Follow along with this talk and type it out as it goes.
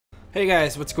Hey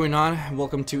guys, what's going on?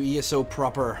 Welcome to ESO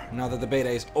proper. Now that the beta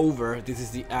is over, this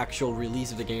is the actual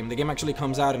release of the game. The game actually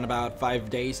comes out in about 5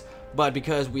 days, but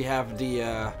because we have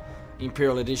the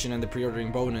Imperial Edition and the pre-ordering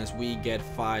bonus, we get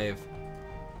 5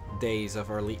 days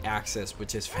of early access,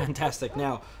 which is fantastic.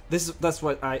 Now, that's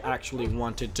what I actually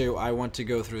want to do. I want to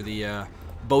go through the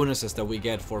bonuses that we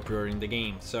get for pre-ordering the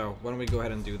game. So, why don't we go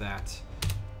ahead and do that?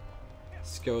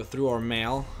 Let's go through our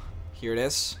mail. Here it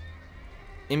is.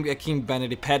 King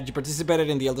Benedict pet. You participated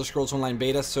in the Elder Scrolls Online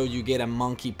beta, so you get a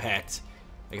monkey pet.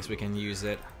 I guess we can use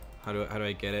it. How do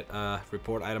I get it?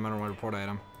 Report item. I don't want to report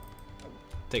item.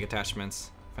 Take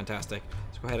attachments. Fantastic.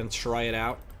 Let's go ahead and try it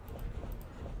out.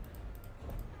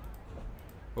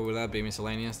 What would that be?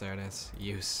 Miscellaneous. There it is.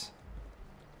 Use.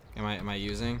 Am I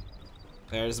using?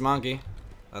 There's the monkey.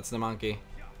 That's the monkey.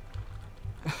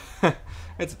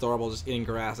 It's adorable, just eating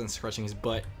grass and scratching his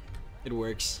butt. It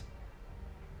works.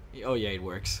 Oh yeah, it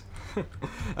works.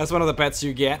 That's one of the pets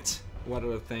you get. What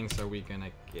other things are we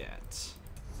gonna get?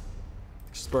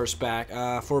 Explorers pack.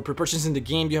 For pre-purchasing the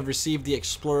game, you have received the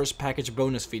Explorers package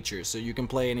bonus features, so you can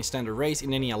play any standard race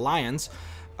in any alliance.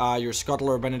 Your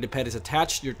Scuttler or Benedict pet is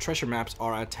attached. Your treasure maps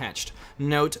are attached.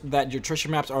 Note that your treasure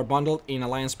maps are bundled in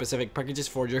alliance-specific packages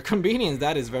for your convenience.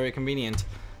 That is very convenient.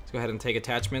 Let's go ahead and take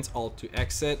attachments. Alt to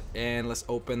exit, and let's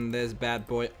open this bad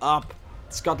boy up.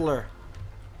 Scuttler.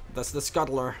 That's the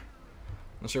Scuttler.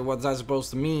 Not sure what that's supposed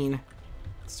to mean.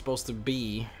 It's supposed to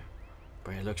be,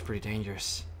 but it looks pretty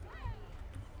dangerous.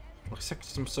 Looks like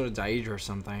some sort of Daedra or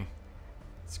something.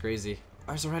 It's crazy.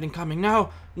 There's a red incoming.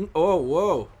 No! Oh,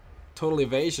 whoa. Total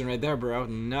evasion right there, bro.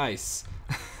 Nice.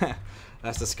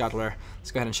 That's the Scuttler.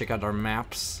 Let's go ahead and check out our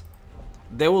maps.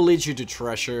 They will lead you to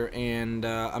treasure, and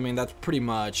I mean, that's pretty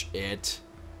much it.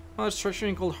 Oh, it's treasure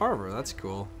in Cold Harbor. That's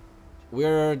cool.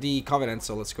 We're the Covenant,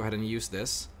 so let's go ahead and use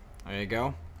this. There you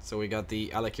go. So we got the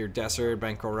Alakir Desert,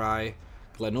 Bankorai,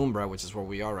 Glenumbra, which is where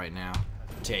we are right now.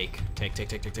 Take.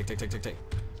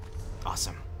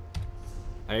 Awesome.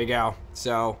 There you go.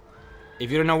 So,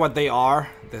 if you don't know what they are,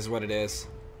 this is what it is.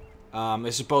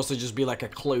 It's supposed to just be like a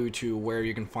clue to where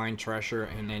you can find treasure,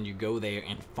 and then you go there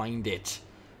and find it.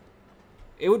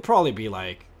 It would probably be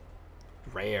like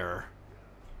rare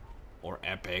or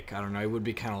epic. I don't know. It would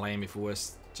be kind of lame if it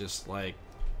was just like,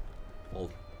 well,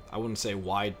 I wouldn't say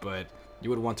white, but you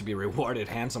would want to be rewarded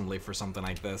handsomely for something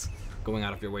like this. Going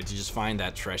out of your way to just find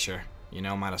that treasure. You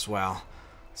know, might as well.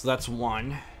 So that's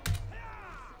one.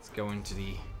 Let's go into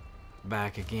the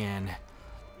back again.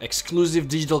 Exclusive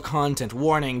digital content.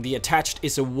 Warning, the attached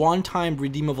is a one-time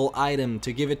redeemable item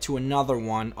to give it to another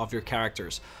one of your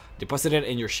characters. Deposit it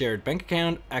in your shared bank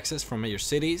account, access from your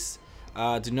cities.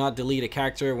 Do not delete a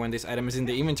character when this item is in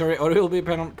the inventory, or it will be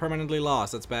permanently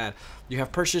lost. That's bad. You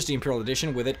have purchased the Imperial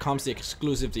Edition. With it comes the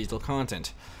exclusive digital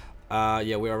content.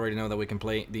 Yeah, we already know that we can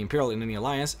play the Imperial in any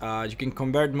alliance. You can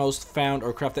convert most found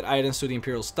or crafted items to the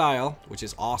Imperial style, which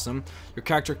is awesome. Your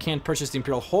character can purchase the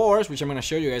Imperial Horse, which I'm going to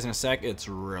show you guys in a sec. It's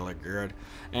really good.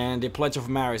 And the Pledge of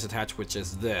Mara is attached, which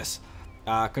is this.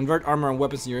 Convert armor and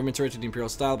weapons in your inventory to the Imperial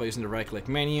style by using the right-click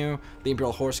menu. The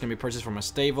Imperial Horse can be purchased from a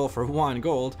stable for 1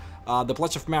 gold. The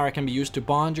Pledge of Mara can be used to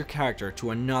bond your character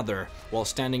to another while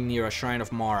standing near a Shrine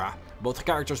of Mara. Both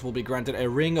characters will be granted a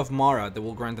Ring of Mara that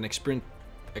will grant an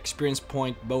experience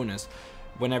point bonus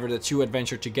whenever the two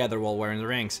adventure together while wearing the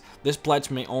rings. This pledge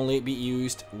may only be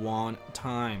used one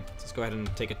time. Let's go ahead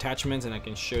and take attachments, and I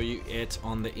can show you it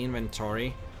on the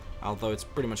inventory. Although it's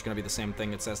pretty much going to be the same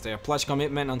thing. It says there, pledge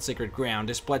commitment on sacred ground.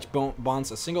 This pledge bonds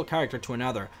a single character to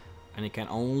another, and it can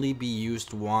only be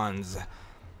used once.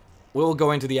 We'll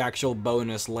go into the actual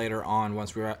bonus later on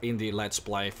once we're in the Let's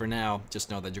Play. For now,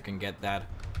 just know that you can get that,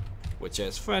 which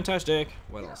is fantastic.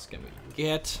 What else can we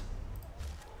get?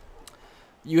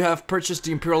 You have purchased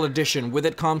the Imperial Edition. With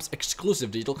it comes exclusive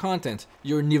digital content.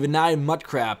 Your Nivenai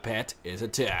Mudcrab pet is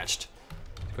attached.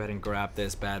 Go ahead and grab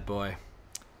this bad boy.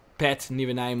 Pet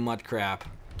Nivenai Mudcrab.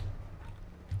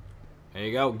 There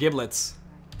you go, Giblets.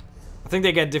 I think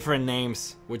they get different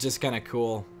names, which is kind of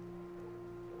cool.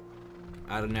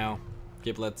 I don't know.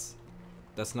 Giblets.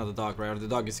 That's not the dog, right? Or the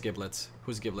dog is Giblets.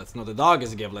 Who's Giblets? No, the dog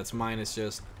is Giblets. Mine is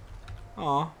just...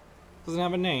 Aw. Doesn't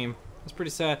have a name. That's pretty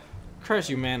sad.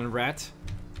 Curse you, man and rat.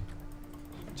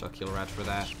 I'll kill a rat for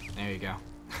that. There you go.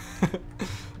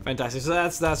 Fantastic. So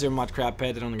that's your Mudcrab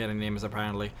pet. They don't get any names,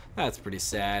 apparently. That's pretty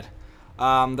sad.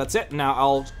 That's it. Now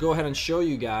I'll go ahead and show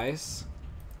you guys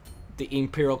the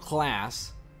Imperial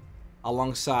class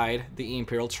alongside the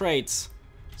Imperial traits.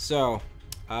 So,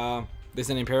 this is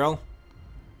an Imperial.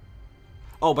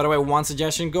 Oh, by the way, one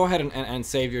suggestion: go ahead and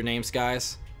save your names,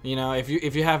 guys. You know, if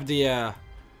you have the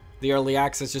early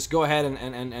access, just go ahead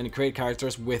and create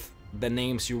characters with the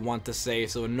names you want to say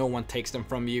so no one takes them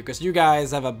from you, because you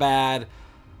guys have a bad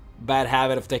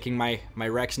habit of taking my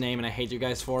Rex name, and I hate you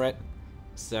guys for it.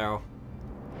 So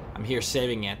I'm here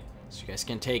saving it so you guys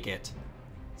can take it.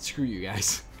 Screw you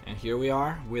guys. And here we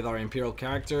are with our Imperial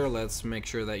character. Let's make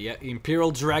sure that, yeah,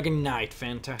 Imperial Dragon Knight,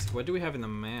 fantastic. What do we have in the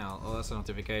mail? Oh, that's a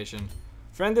notification.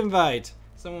 Friend invite.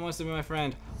 Someone wants to be my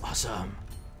friend. Awesome.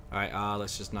 Alright,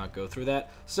 let's just not go through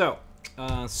that. So,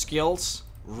 skills,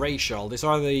 racial. These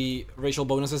are the racial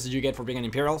bonuses that you get for being an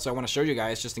Imperial. So I want to show you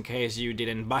guys, just in case you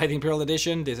didn't buy the Imperial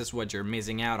Edition, this is what you're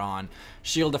missing out on.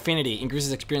 Shield Affinity,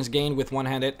 increases experience gained with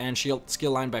one-handed and shield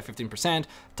skill line by 15%.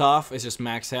 Tough is just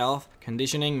max health.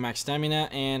 Conditioning, max stamina,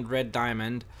 and red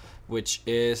diamond, which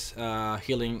is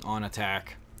healing on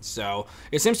attack. So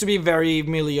it seems to be very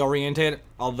melee oriented,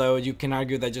 although you can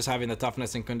argue that just having the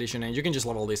toughness and conditioning, you can just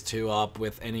level these two up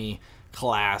with any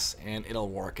class and it'll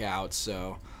work out.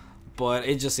 So, but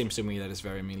it just seems to me that it's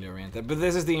very melee oriented. But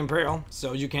this is the Imperial,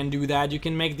 so you can do that. You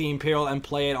can make the Imperial and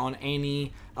play it on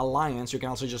any alliance. You can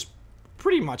also just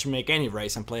pretty much make any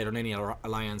race and play it on any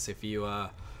alliance if you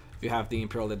have the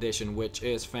Imperial Edition, which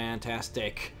is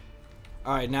fantastic.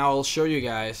 Alright, now I'll show you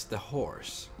guys the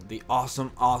horse. The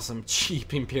awesome,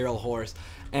 cheap Imperial horse.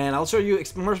 And I'll show you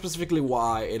more specifically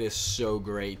why it is so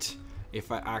great.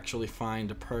 If I actually find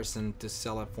a person to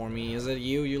sell it for me. Is it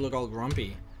you? You look all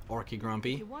grumpy. Orky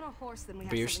grumpy. You want a horse, then we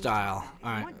have Beer style.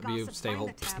 Alright, beer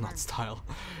stable. Not style.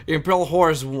 Imperial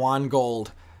horse, 1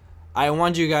 gold. I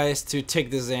want you guys to take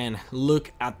this in.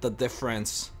 Look at the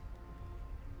difference.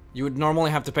 You would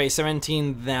normally have to pay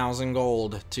 17,000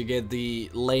 gold to get the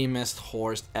lamest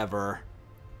horse ever.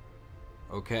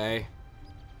 Okay.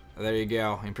 There you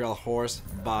go. Imperial horse.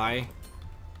 Buy.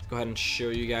 Let's go ahead and show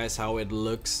you guys how it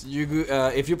looks.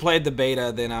 If you played the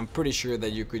beta, then I'm pretty sure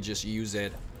that you could just use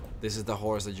it. This is the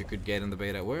horse that you could get in the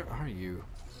beta. Where are you?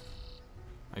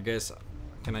 I guess,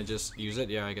 can I just use it?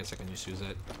 Yeah, I guess I can just use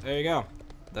it. There you go.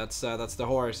 That's the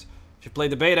horse. If you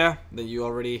played the beta, then you're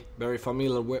already very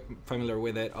familiar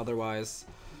with it. Otherwise,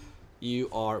 you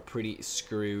are pretty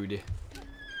screwed.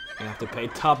 You have to pay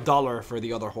top dollar for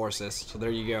the other horses. So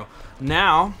there you go.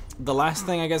 Now, the last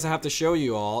thing I guess I have to show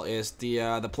you all is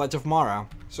the Pledge of Mara.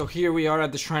 So here we are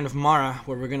at the Shrine of Mara,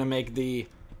 where we're gonna make the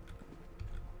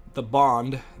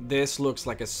bond. This looks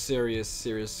like a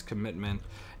serious commitment.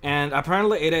 And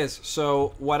apparently it is.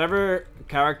 So whatever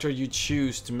character you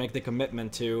choose to make the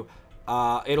commitment to,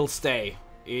 it'll stay.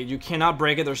 You cannot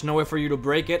break it. There's no way for you to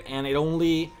break it, and it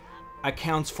only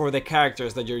accounts for the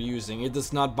characters that you're using. It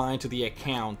does not bind to the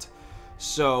account.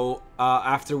 So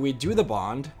after we do the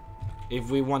bond, if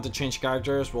we want to change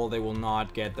characters, well, they will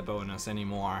not get the bonus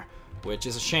anymore, which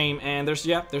is a shame. And there's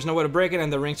no way to break it,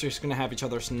 and the rings are just gonna have each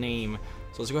other's name.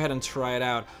 So let's go ahead and try it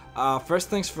out. First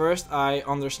things first, I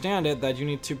understand it that you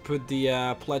need to put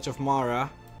the Pledge of Mara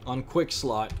on quick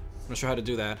slot. I'm not sure how to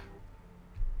do that.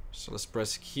 So let's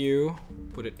press Q,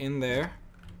 put it in there.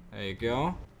 There you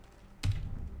go.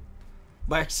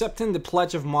 By accepting the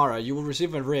Pledge of Mara, you will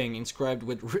receive a ring inscribed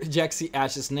with Jexi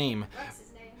Ash's name.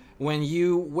 When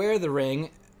you wear the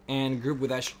ring and group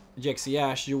with Jexi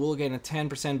Ash, you will gain a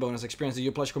 10% bonus experience. Do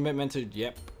you pledge commitment to?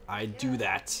 Yep, I do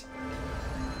that.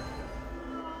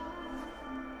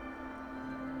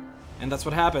 And that's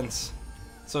what happens.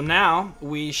 So now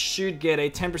we should get a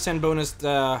 10% bonus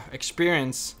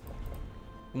experience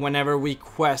whenever we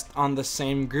quest on the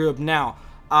same group. Now,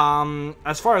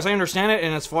 as far as I understand it,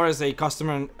 and as far as a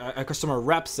customer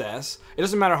rep says, it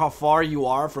doesn't matter how far you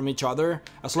are from each other.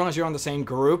 As long as you're on the same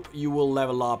group, you will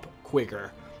level up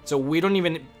quicker. So we don't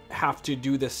even have to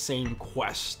do the same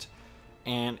quest,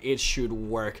 and it should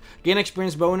work. Gain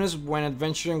experience bonus when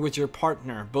adventuring with your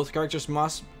partner. Both characters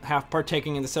must have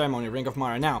partaken in the ceremony, Ring of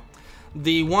Mara. Now,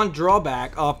 the one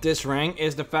drawback of this ring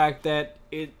is the fact that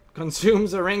it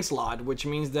consumes a ring slot, which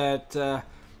means that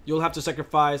you'll have to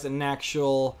sacrifice an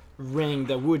actual ring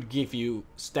that would give you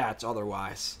stats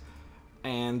otherwise.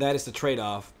 And that is the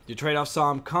trade-off. You trade off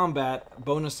some combat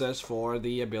bonuses for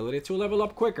the ability to level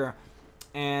up quicker.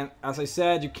 And as I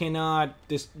said, you cannot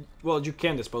well, you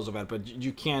can dispose of it, but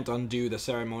you can't undo the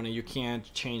ceremony. You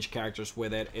can't change characters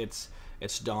with it.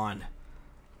 It's done.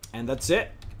 And that's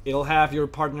it. It'll have your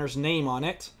partner's name on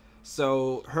it.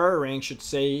 So her ring should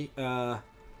say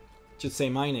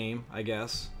my name, I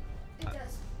guess. It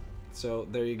does. So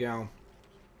there you go.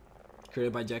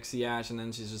 Created by Jexi Ash, and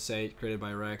then she should say created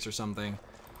by Rex or something.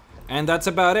 And that's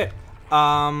about it.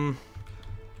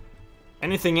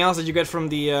 Anything else that you get from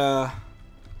the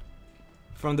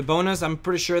bonus? I'm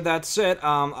pretty sure that's it.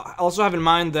 Also have in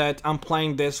mind that I'm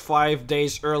playing this 5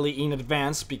 days early in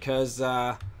advance because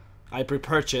I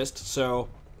pre-purchased, so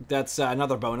that's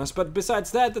another bonus. But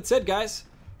besides that, that's it, guys.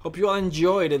 hope you all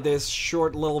enjoyed this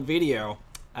short little video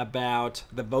about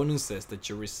the bonuses that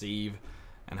you receive,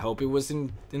 and hope it was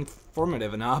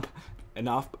informative enough.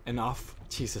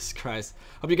 Jesus Christ.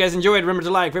 Hope you guys enjoyed. Remember to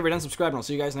like, favorite, and subscribe, and I'll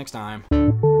see you guys next time.